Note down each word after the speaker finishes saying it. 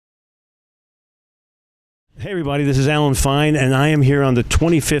Hey everybody, this is Alan Fine, and I am here on the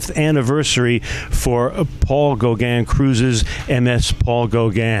 25th anniversary for Paul Gauguin Cruises, MS Paul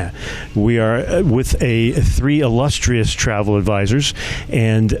Gauguin. We are with three illustrious travel advisors,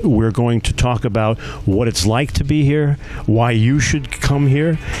 and we're going to talk about what it's like to be here, why you should come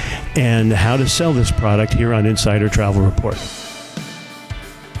here, and how to sell this product here on Insider Travel Report.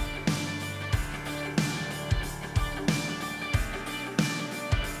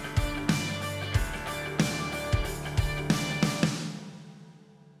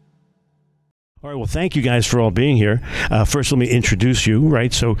 All right, well, thank you guys for all being here. First, let me introduce you,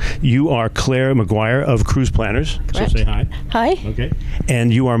 right? So you are Claire McGuire of Cruise Planners. Correct. So say hi. Hi. Okay.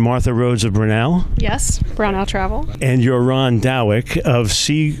 And you are Martha Rhodes of Brunel. Yes, Brownell Travel. And you're Ron Dowick of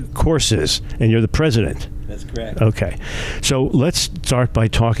Sea Courses, and you're the president. That's correct. Okay. So let's start by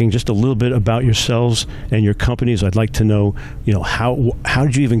talking just a little bit about yourselves and your companies. I'd like to know, how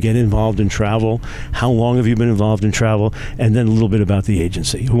did you even get involved in travel? How long have you been involved in travel? And then a little bit about the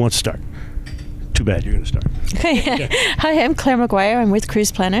agency. Who wants to start? Too bad you're going to start. Okay. Hi, I'm Claire McGuire. I'm with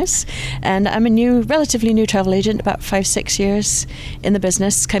Cruise Planners, and I'm a relatively new travel agent, about 5-6 years in the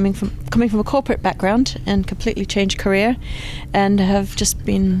business, coming from a corporate background and completely changed career, and have just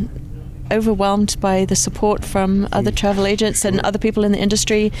been overwhelmed by the support from other travel agents and other people in the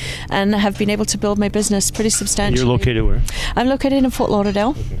industry, and have been able to build my business pretty substantially. You're located where? I'm located in Fort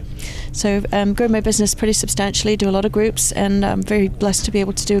Lauderdale. Okay. So grown my business pretty substantially, do a lot of groups, and I'm very blessed to be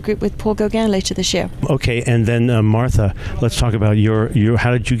able to do a group with Paul Gauguin later this year. Okay, and then Martha, let's talk about your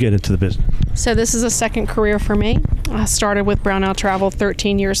how did you get into the business? So this is a second career for me. I started with Brownell Travel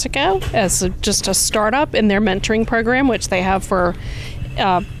 13 years ago as just a startup in their mentoring program, which they have for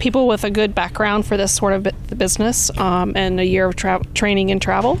people with a good background for this sort of the business, and a year of training in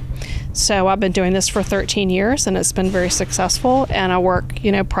travel. So I've been doing this for 13 years, and it's been very successful. And I work,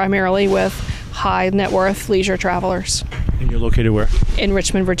 primarily with high net worth leisure travelers. And you're located where? In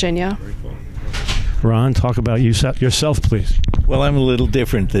Richmond, Virginia. Very cool. Ron, talk about yourself, please. Well, I'm a little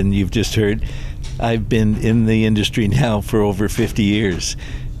different than you've just heard. I've been in the industry now for over 50 years.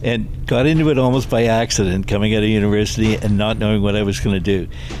 And got into it almost by accident, coming out of university and not knowing what I was going to do.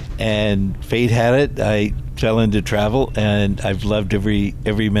 And fate had it. I fell into travel, and I've loved every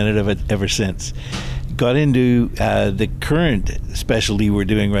minute of it ever since. Got into the current specialty we're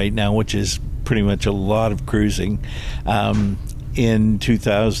doing right now, which is pretty much a lot of cruising, in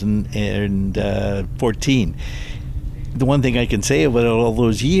 2014. The one thing I can say about all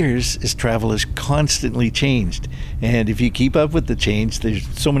those years is travel has constantly changed. And if you keep up with the change, there's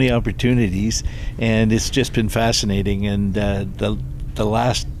so many opportunities, and it's just been fascinating. And the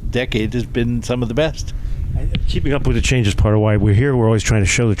last decade has been some of the best. Keeping up with the change is part of why we're here. We're always trying to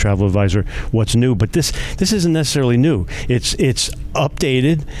show the travel advisor what's new, but this isn't necessarily new. It's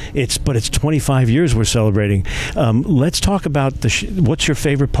updated. But it's 25 years we're celebrating. Let's talk about what's your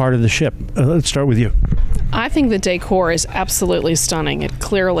favorite part of the ship? Let's start with you. I think the decor is absolutely stunning. It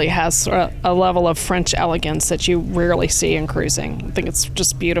clearly has a level of French elegance that you rarely see in cruising. I think it's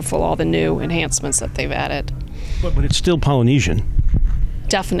just beautiful, all the new enhancements that they've added. But it's still Polynesian.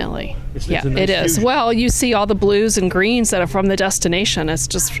 Definitely. It's yeah, a nice it is. fusion. Well, you see all the blues and greens that are from the destination. It's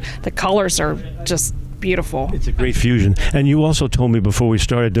just, the colors are just beautiful. It's a great fusion. And you also told me before we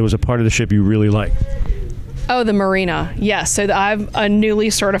started there was a part of the ship you really liked. Oh, the marina. Yes. So I'm a newly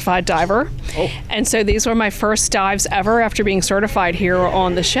certified diver. Oh. And so these were my first dives ever after being certified here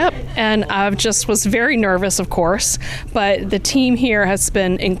on the ship. And I just was very nervous, of course, but the team here has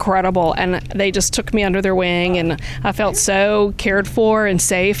been incredible, and they just took me under their wing, and I felt so cared for and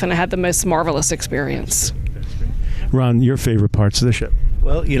safe, and I had the most marvelous experience. Ron, your favorite parts of the ship?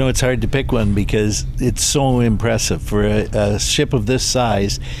 Well, it's hard to pick one because it's so impressive. For a ship of this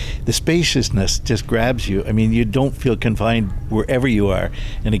size, the spaciousness just grabs you. I mean, you don't feel confined wherever you are.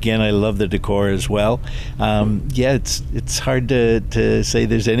 And again, I love the decor as well. It's hard to say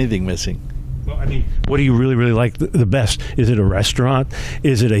there's anything missing. Well, I mean, what do you really, really like the best? Is it a restaurant?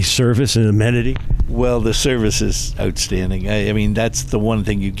 Is it a service and amenity? Well, the service is outstanding. I mean, that's the one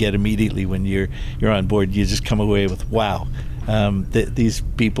thing you get immediately when you're on board. You just come away with, wow. These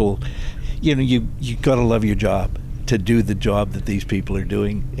people, you got to love your job to do the job that these people are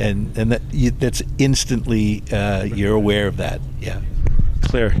doing, and that's instantly you're aware of that. Yeah.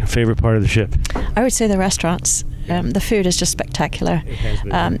 Claire, favorite part of the ship? I would say the restaurants. The food is just spectacular. It has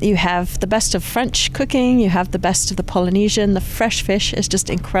been. You have the best of French cooking, you have the best of the Polynesian, the fresh fish is just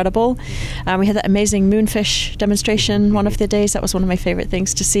incredible. We had that amazing moonfish demonstration one of the days. That was one of my favorite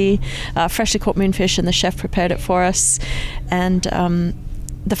things to see. Freshly caught moonfish, and the chef prepared it for us. And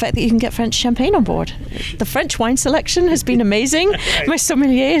the fact that you can get French champagne on board. The French wine selection has been amazing. My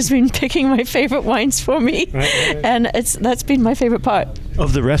sommelier has been picking my favorite wines for me, and that's been my favorite part.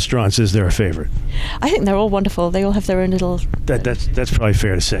 Of the restaurants, is there a favorite? I think they're all wonderful. They all have their own little... That's probably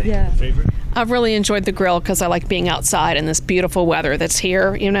fair to say. Yeah. Favorite? I've really enjoyed the grill because I like being outside in this beautiful weather that's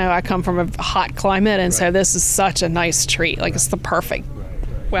here. You know, I come from a hot climate, and so this is such a nice treat. Like, it's the perfect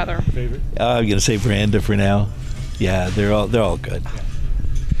weather. Favorite? I'm going to say Veranda for now. Yeah, they're all good.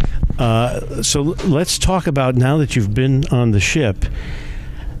 So let's talk about, now that you've been on the ship,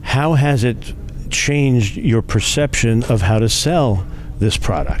 how has it changed your perception of how to sell this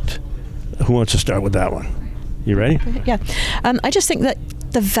product? Who wants to start with that one? You ready? Yeah. I just think that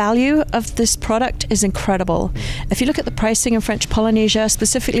the value of this product is incredible. If you look at the pricing in French Polynesia,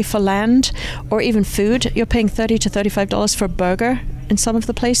 specifically for land or even food, you're paying $30 to $35 for a burger in some of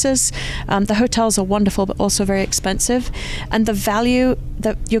the places. The hotels are wonderful, but also very expensive. And the value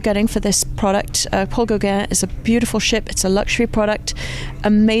that you're getting for this product, Paul Gauguin is a beautiful ship. It's a luxury product,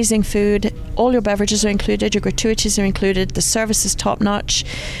 amazing food. All your beverages are included, your gratuities are included. The service is top notch.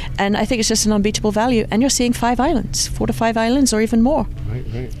 And I think it's just an unbeatable value. And you're seeing 4 to 5 islands or even more. Right.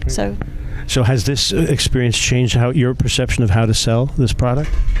 So has this experience changed your perception of how to sell this product?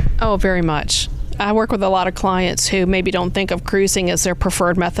 Oh, very much. I work with a lot of clients who maybe don't think of cruising as their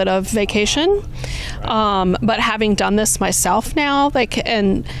preferred method of vacation. But having done this myself now,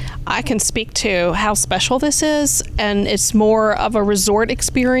 and I can speak to how special this is, and it's more of a resort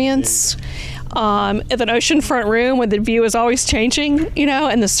experience. An oceanfront room where the view is always changing,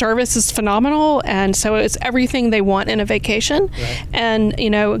 and the service is phenomenal. And so it's everything they want in a vacation. Right. And,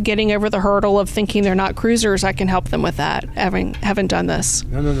 getting over the hurdle of thinking they're not cruisers, I can help them with that, having done this.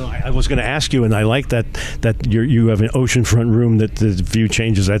 No. I was going to ask you, and I like that you have an oceanfront room that the view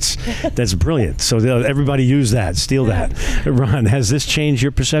changes. That's brilliant. So everybody use that, steal that. Ron, has this changed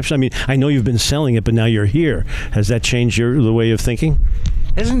your perception? I mean, I know you've been selling it, but now you're here. Has that changed the way of thinking?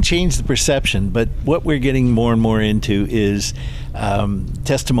 Hasn't changed the perception, but what we're getting more and more into is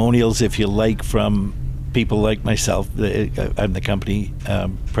testimonials, if you like, from people like myself. I'm the company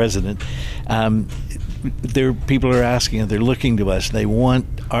president. People are asking, they're looking to us, they want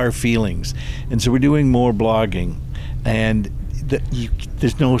our feelings. And so we're doing more blogging, and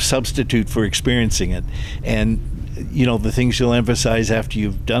there's no substitute for experiencing it. And the things you'll emphasize after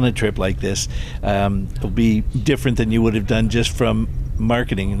you've done a trip like this will be different than you would have done just from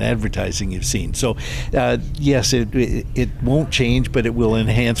marketing and advertising you've seen. So yes, it won't change, but it will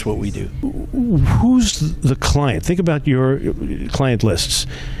enhance what we do. Who's the client? Think about your client lists.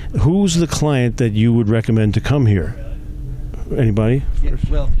 Who's the client that you would recommend to come here? Anybody? Yeah,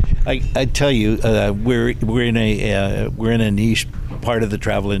 well, I tell you, we're in a niche part of the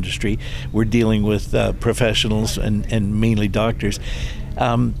travel industry. We're dealing with professionals and mainly doctors.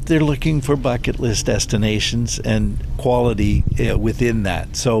 They're looking for bucket list destinations and quality within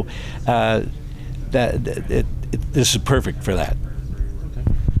that. So this is perfect for that.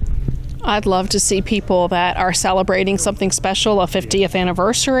 I'd love to see people that are celebrating something special, a 50th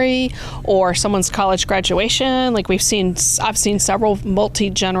anniversary or someone's college graduation. Like I've seen several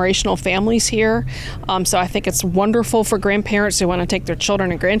multi-generational families here. So I think it's wonderful for grandparents who want to take their children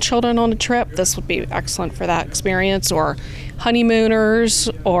and grandchildren on a trip. This would be excellent for that experience, or honeymooners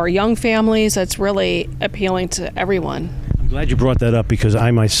or young families. It's really appealing to everyone. Glad you brought that up, because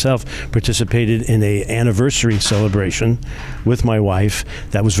I myself participated in a anniversary celebration with my wife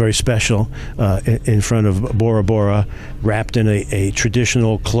that was very special in front of Bora Bora, wrapped in a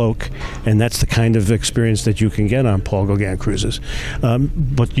traditional cloak, and that's the kind of experience that you can get on Paul Gauguin cruises.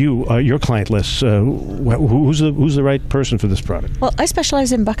 But your client list, who's the right person for this product? Well, I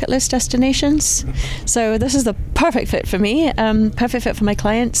specialize in bucket list destinations, so this is the perfect fit for me, perfect fit for my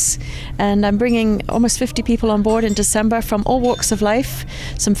clients, and I'm bringing almost 50 people on board in December from all walks of life,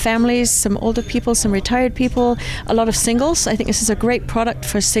 some families, some older people, some retired people, a lot of singles. I think this is a great product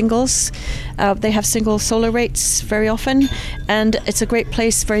for singles. They have single solo rates very often, and it's a great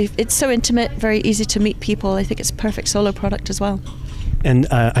place. It's so intimate, very easy to meet people. I think it's a perfect solo product as well. And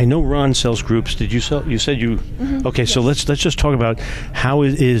I know Ron sells groups. Did you sell? You said you. Mm-hmm. Okay, yes. So let's just talk about how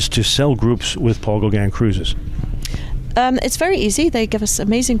it is to sell groups with Paul Gauguin Cruises. It's very easy. They give us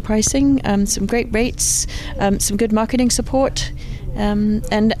amazing pricing, some great rates, some good marketing support,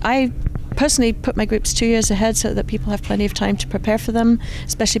 and I personally put my groups 2 years ahead so that people have plenty of time to prepare for them.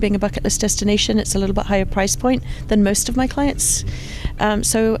 Especially being a bucket list destination, it's a little bit higher price point than most of my clients.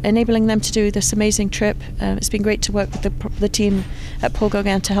 So enabling them to do this amazing trip, it's been great to work with the team at Paul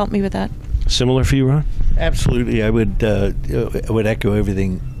Gauguin to help me with that. Similar for you, Ron? Absolutely. I would echo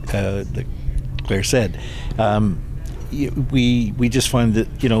everything that Claire said. we just find that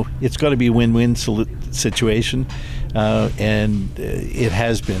it's got to be a win-win situation, and it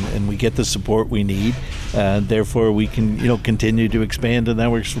has been, and we get the support we need. Therefore, we can continue to expand, and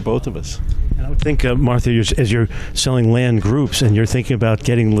that works for both of us. I would think, Martha, as you're selling land groups and you're thinking about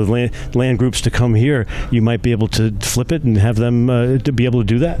getting the land groups to come here, you might be able to flip it and have them to be able to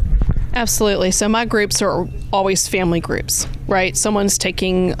do that? Absolutely. So my groups are always family groups, right? Someone's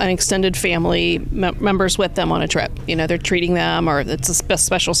taking an extended family members with them on a trip. They're treating them, or it's a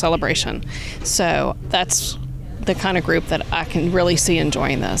special celebration. So that's the kind of group that I can really see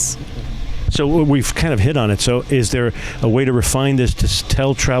enjoying this. So we've kind of hit on it. So is there a way to refine this to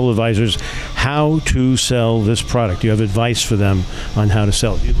tell travel advisors how to sell this product? Do you have advice for them on how to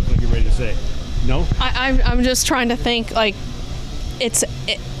sell it? You look like you're ready to say. No? I'm just trying to think, like,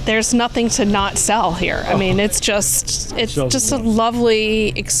 there's nothing to not sell here. I mean, it's just a lovely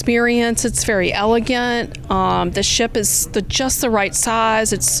experience. It's very elegant. The ship is just the right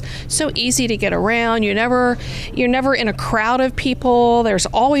size. It's so easy to get around. You're never in a crowd of people. There's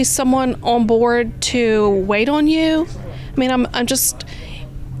always someone on board to wait on you. I mean,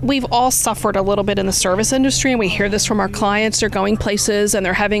 we've all suffered a little bit in the service industry, and we hear this from our clients. They're going places and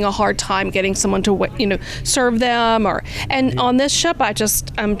they're having a hard time getting someone to serve them. And on this ship,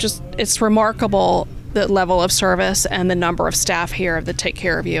 it's remarkable, the level of service and the number of staff here that take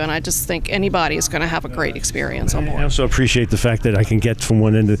care of you. And I just think anybody is going to have a great experience on board. I also appreciate the fact that I can get from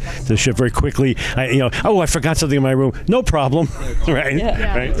one end of the ship very quickly. I forgot something in my room. No problem. Right?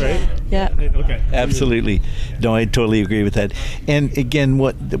 Yeah. Right? Yeah. Okay. Absolutely. No, I totally agree with that. And again,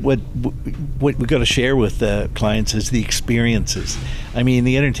 what we've got to share with the clients is the experiences. I mean,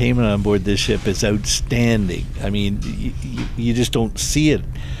 the entertainment on board this ship is outstanding. I mean, you just don't see it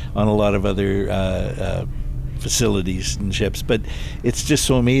on a lot of other facilities and ships, but it's just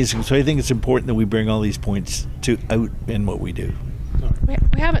so amazing. So I think it's important that we bring all these points out in what we do.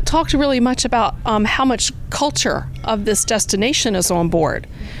 We haven't talked really much about how much culture of this destination is on board,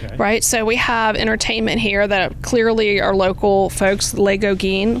 right? So we have entertainment here that clearly are local folks, Le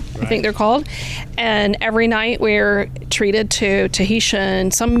Gauguin, I think they're called. And every night we're treated to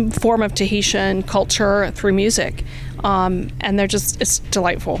Tahitian, some form of Tahitian culture through music. And it's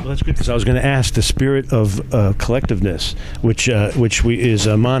delightful. Well, that's good, because I was going to ask the spirit of collectiveness, which is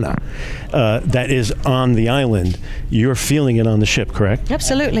mana, that is on the island. You're feeling it on the ship, correct?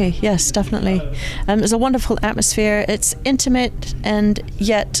 Absolutely, yes, definitely. There's a wonderful atmosphere. It's intimate and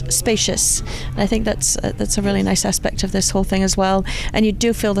yet spacious. And I think that's a really nice aspect of this whole thing as well. And you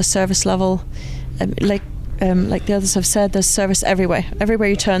do feel the service level, like the others have said, there's service everywhere. Everywhere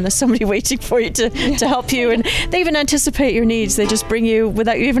you turn, there's somebody waiting for you to help you, and they even anticipate your needs. They just bring you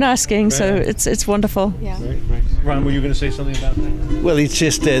without you even asking. Right. So it's wonderful. Yeah. Right. Ron, were you going to say something about that? Well, it's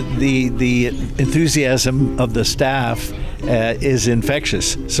just the enthusiasm of the staff is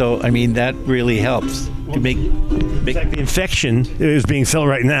infectious. So I mean, that really helps to make. In fact, the infection is being felt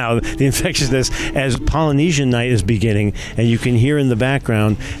right now. The infectiousness as Polynesian night is beginning, and you can hear in the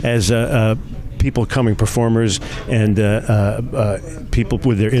background as people coming, performers and people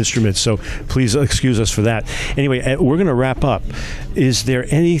with their instruments. So please excuse us for that. Anyway, we're going to wrap up. Is there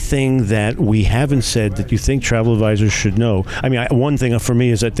anything that we haven't said that you think travel advisors should know? I mean, one thing for me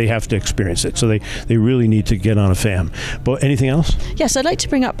is that they have to experience it. So they really need to get on a FAM. But anything else? Yes, I'd like to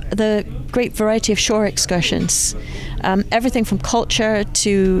bring up the great variety of shore excursions. Everything from culture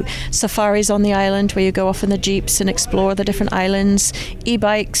to safaris on the island, where you go off in the jeeps and explore the different islands,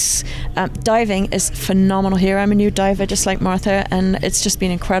 e-bikes, diving is phenomenal here. I'm a new diver just like Martha, and it's just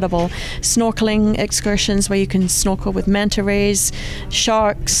been incredible. Snorkeling excursions where you can snorkel with manta rays,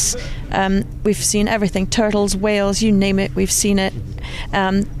 sharks. We've seen everything, turtles, whales, you name it, we've seen it.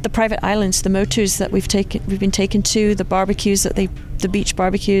 The private islands, the motus that we've been taken to, the barbecues the beach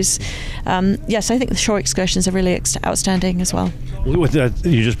barbecues. Yes, I think the shore excursions are really outstanding as well. With that,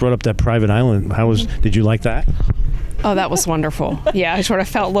 you just brought up that private island. Did you like that? Oh, that was wonderful. Yeah, I sort of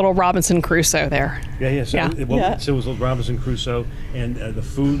felt little Robinson Crusoe there. Yeah. So it was Robinson Crusoe, and the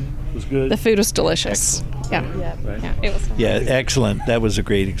food was good. The food was delicious. Excellent. Yeah. Right. Yeah, it was. Yeah, excellent. That was a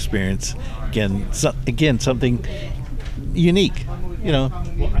great experience. Again, something unique. Well,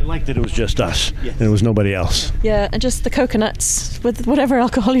 I liked that it was just us, and it was nobody else. Yeah, and just the coconuts with whatever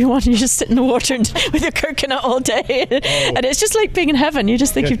alcohol you want. You just sit in the water with your coconut all day, and it's just like being in heaven. You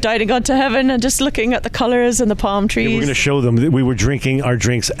just think you've died and gone to heaven, and just looking at the colors and the palm trees. Yeah, we're going to show them that we were drinking our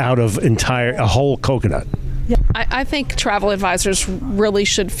drinks out of a whole coconut. Yeah. I think travel advisors really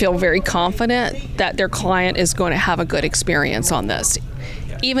should feel very confident that their client is going to have a good experience on this.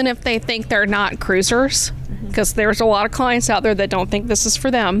 even if they think they're not cruisers, because there's a lot of clients out there that don't think this is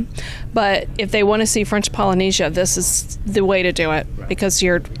for them. But if they want to see French Polynesia, this is the way to do it, because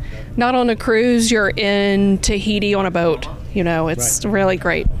you're not on a cruise, you're in Tahiti on a boat. You know, it's really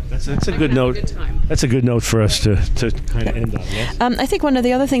great. That's a good note. That's a good note for us to kind of end on. Yes? I think one of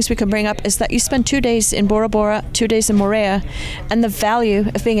the other things we can bring up is that you spend 2 days in Bora Bora, 2 days in Moorea, and the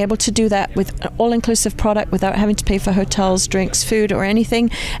value of being able to do that with an all-inclusive product without having to pay for hotels, drinks, food, or anything,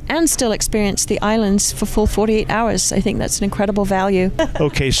 and still experience the islands for full 48 hours. I think that's an incredible value.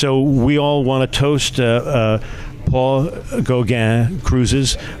 Okay, so we all want to toast Paul Gauguin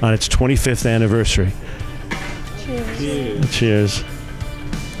Cruises on its 25th anniversary. Cheers. Cheers.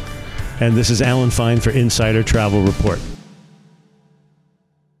 And this is Alan Fine for Insider Travel Report.